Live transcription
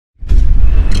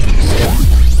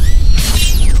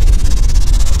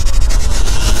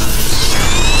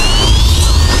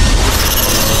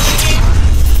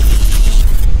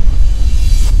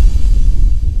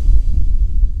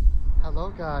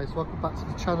guys, welcome back to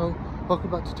the channel, welcome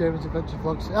back to Jamie's Adventure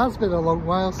Vlogs. It has been a long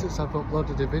while since I've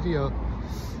uploaded a video.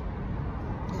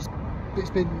 It's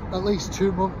been at least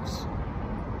 2 months,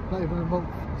 not even a month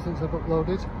since I've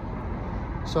uploaded.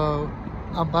 So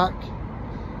I'm back,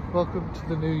 welcome to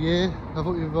the new year. I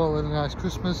hope you've all had a nice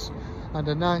Christmas and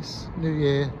a nice new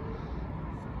year.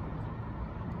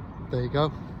 There you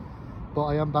go. But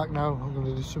I am back now. I'm going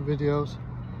to do some videos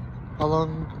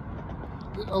along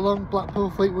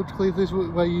Blackpool, Fleetwood,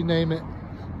 Cleveland, where you name it.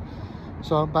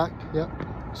 So I'm back, yep.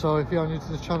 So if you're new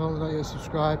to the channel and not yet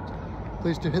subscribed,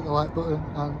 please do hit the like button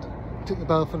and tick the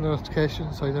bell for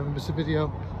notifications so you never miss a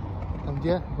video. And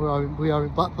yeah, we are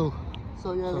in Blackpool.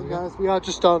 So yeah, guys, we are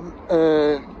just on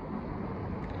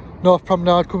North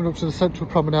Promenade, coming up to the Central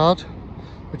Promenade,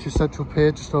 which is Central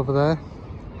Pier just over there.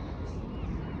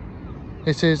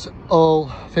 It is all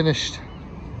finished.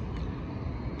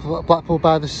 Blackpool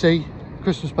by the Sea,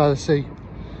 Christmas by the Sea.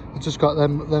 I've just got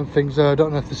them things there. I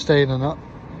don't know if they're staying or not.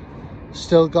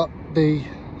 Still got the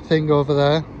thing over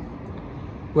there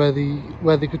where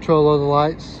they control all the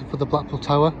lights for the Blackpool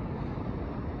Tower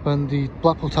and the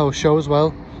Blackpool Tower show as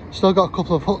well. Still got a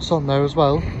couple of huts on there as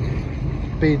well,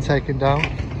 being taken down.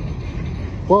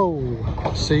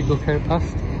 Whoa! Seagull came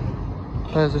past.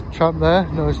 There's a tram there.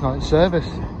 No, it's not in service.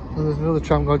 And there's another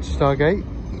tram going to Stargate.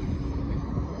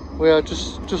 We are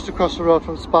just across the road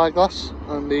from Spyglass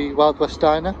and the Wild West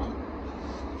Diner.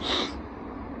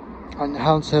 And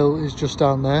Hounds Hill is just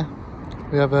down there.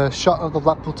 We have a shot of the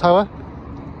Blackpool Tower.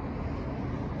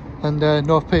 And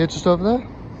North Pier just over there.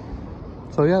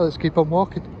 So yeah, let's keep on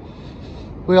walking.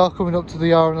 We are coming up to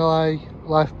the R&LI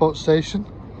lifeboat station.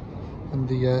 And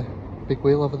the big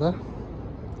wheel over there.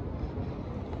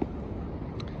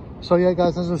 So yeah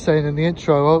guys, as I was saying in the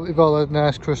intro, I hope you've all had a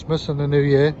nice Christmas and a new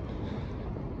year.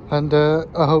 And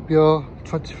I hope your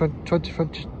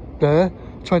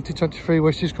 2023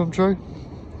 wishes come true.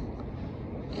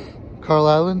 Coral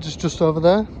Island is just over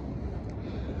there.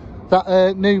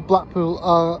 That new Blackpool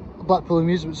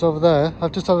Amusements over there,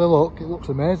 I've just had a look. It looks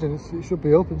amazing. It should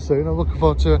be open soon. I'm looking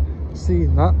forward to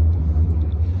seeing that.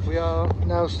 We are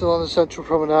now still on the Central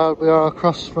Promenade. We are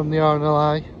across from the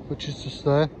R&LI, which is just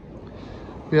there.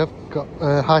 We have got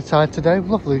high tide today.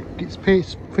 Lovely. It's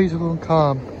peaceful and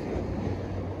calm.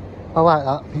 I like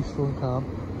that, peaceful and calm.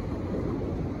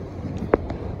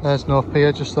 There's North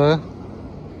Pier just there.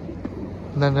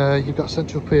 And then you've got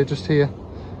Central Pier just here.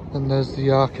 And there's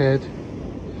the arcade.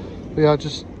 We are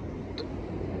just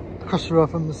across the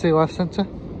road from the Sea Life Centre.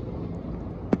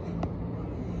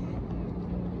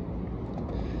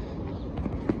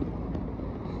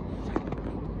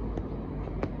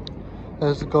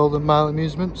 There's the Golden Mile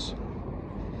Amusements.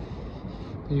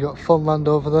 You got Funland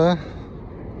over there.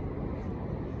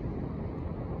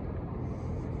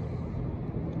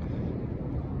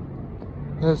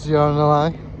 There's the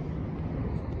R&LI.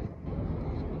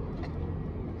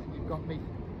 You've got me.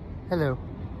 Hello.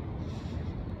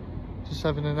 Just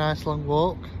having a nice long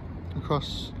walk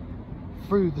across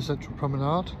through the Central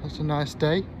Promenade. It's a nice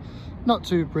day. Not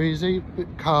too breezy, but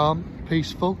calm,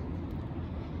 peaceful.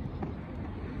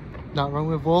 Not wrong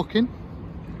with walking.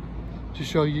 To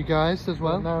show you guys as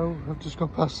well. Now I've just gone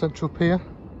past Central Pier.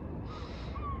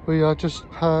 We are just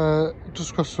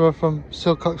across the road from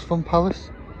Silcock's Fun Palace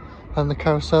and the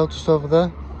carousel just over there.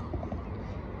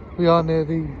 We are near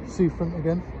the seafront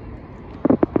again.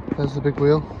 There's the big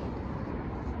wheel.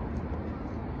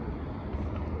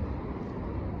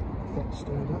 Get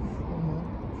stirred up.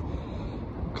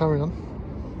 Carry on.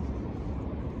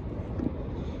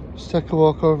 Just take a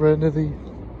walk over into the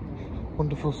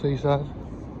wonderful seaside.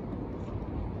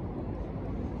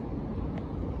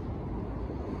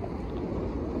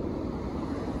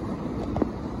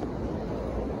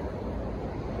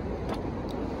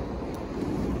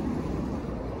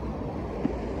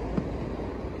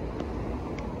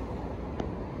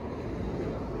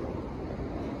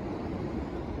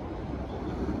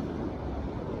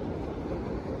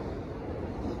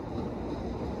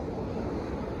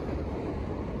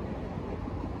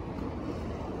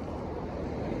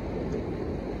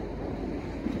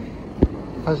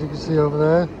 As you can see over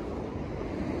there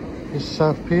is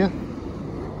South Pier.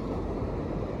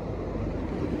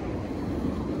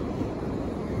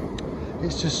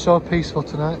 It's just so peaceful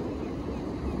tonight.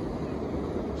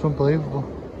 It's unbelievable.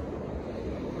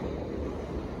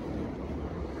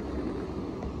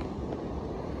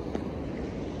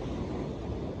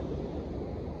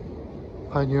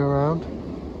 Pioneer around.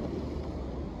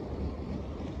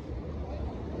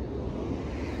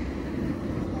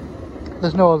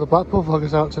 There's no other Blackpool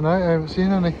vloggers out tonight. I haven't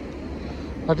seen any.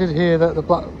 I did hear that the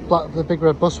Big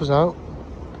Red Bus was out.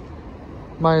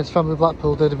 Maya's Family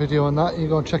Blackpool did a video on that. You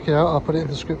go and check it out. I'll put it in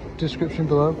the description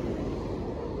below.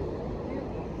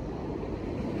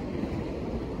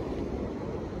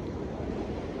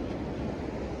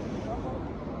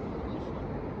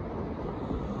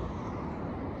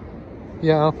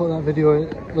 Yeah, I'll put that video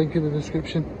link in the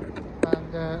description.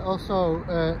 And also,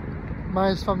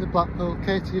 Maya's Family Blackpool,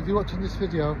 Katie, if you're watching this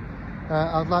video,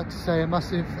 I'd like to say a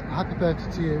massive happy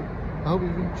birthday to you. I hope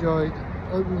you've enjoyed.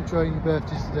 I hope you're enjoying your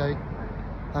birthdays today,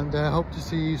 and hope to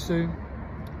see you soon,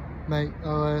 mate.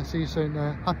 I'll see you soon.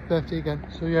 Happy birthday again.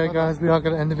 So yeah, guys, we are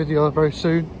going to end the video very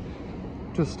soon.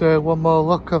 Just one more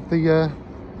look of the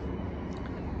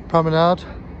promenade.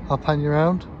 I'll pan you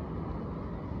around.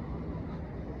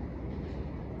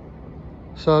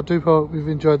 So I do hope you've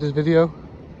enjoyed this video,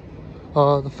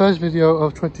 the first video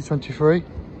of 2023.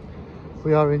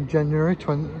 We are in January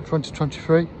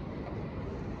 2023.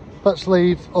 Let's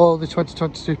leave all the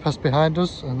 2022 past behind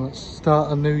us and let's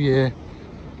start a new year.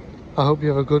 I hope you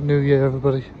have a good new year,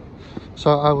 everybody.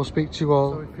 So I will speak to you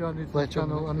all if you're new to the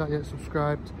channel and not yet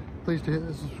subscribed, please do hit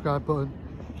the subscribe button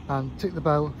and tick the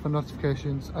bell for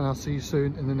notifications, and I'll see you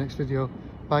soon in the next video.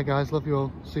 Bye guys, love you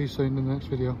all, see you soon in the next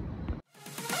video.